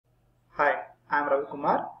Ravi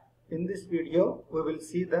Kumar. In this video, we will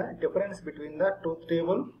see the difference between the truth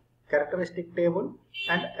table, characteristic table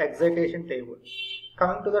and excitation table.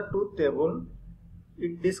 Coming to the truth table,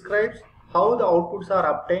 it describes how the outputs are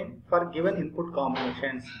obtained for given input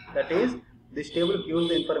combinations. That is, this table gives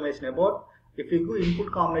the information about if you give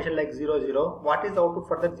input combination like 0, 0, what is the output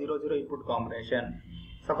for that 0, 0 input combination?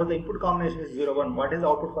 Suppose the input combination is 0, 1, what is the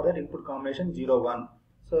output for that input combination 0, 1?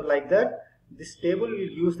 So like that, this table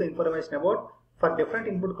will use the information about for different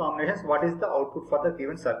input combinations what is the output for the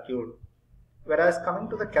given circuit. Whereas coming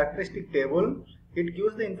to the characteristic table, it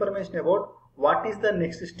gives the information about what is the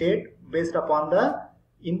next state based upon the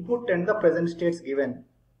input and the present states given.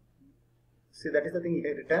 See, that is the thing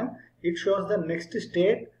here written. It shows the next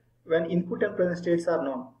state when input and present states are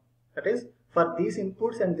known. That is, for these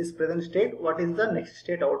inputs and this present state, what is the next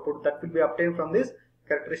state output that will be obtained from this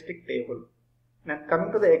characteristic table. And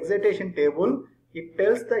coming to the excitation table, it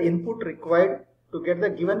tells the input required to get the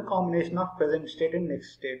given combination of present state and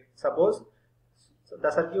next state. Suppose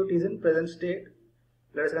the circuit is in present state.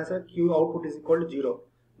 Let us consider Q output is equal to 0.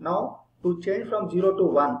 Now, to change from 0 to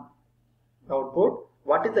 1, the output,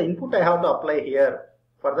 what is the input I have to apply here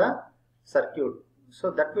for the circuit?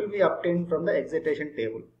 So that will be obtained from the excitation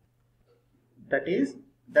table. That is,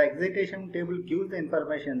 the excitation table gives the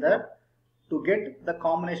information that to get the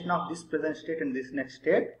combination of this present state and this next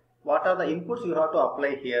state, what are the inputs you have to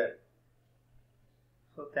apply here.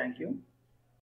 So thank you.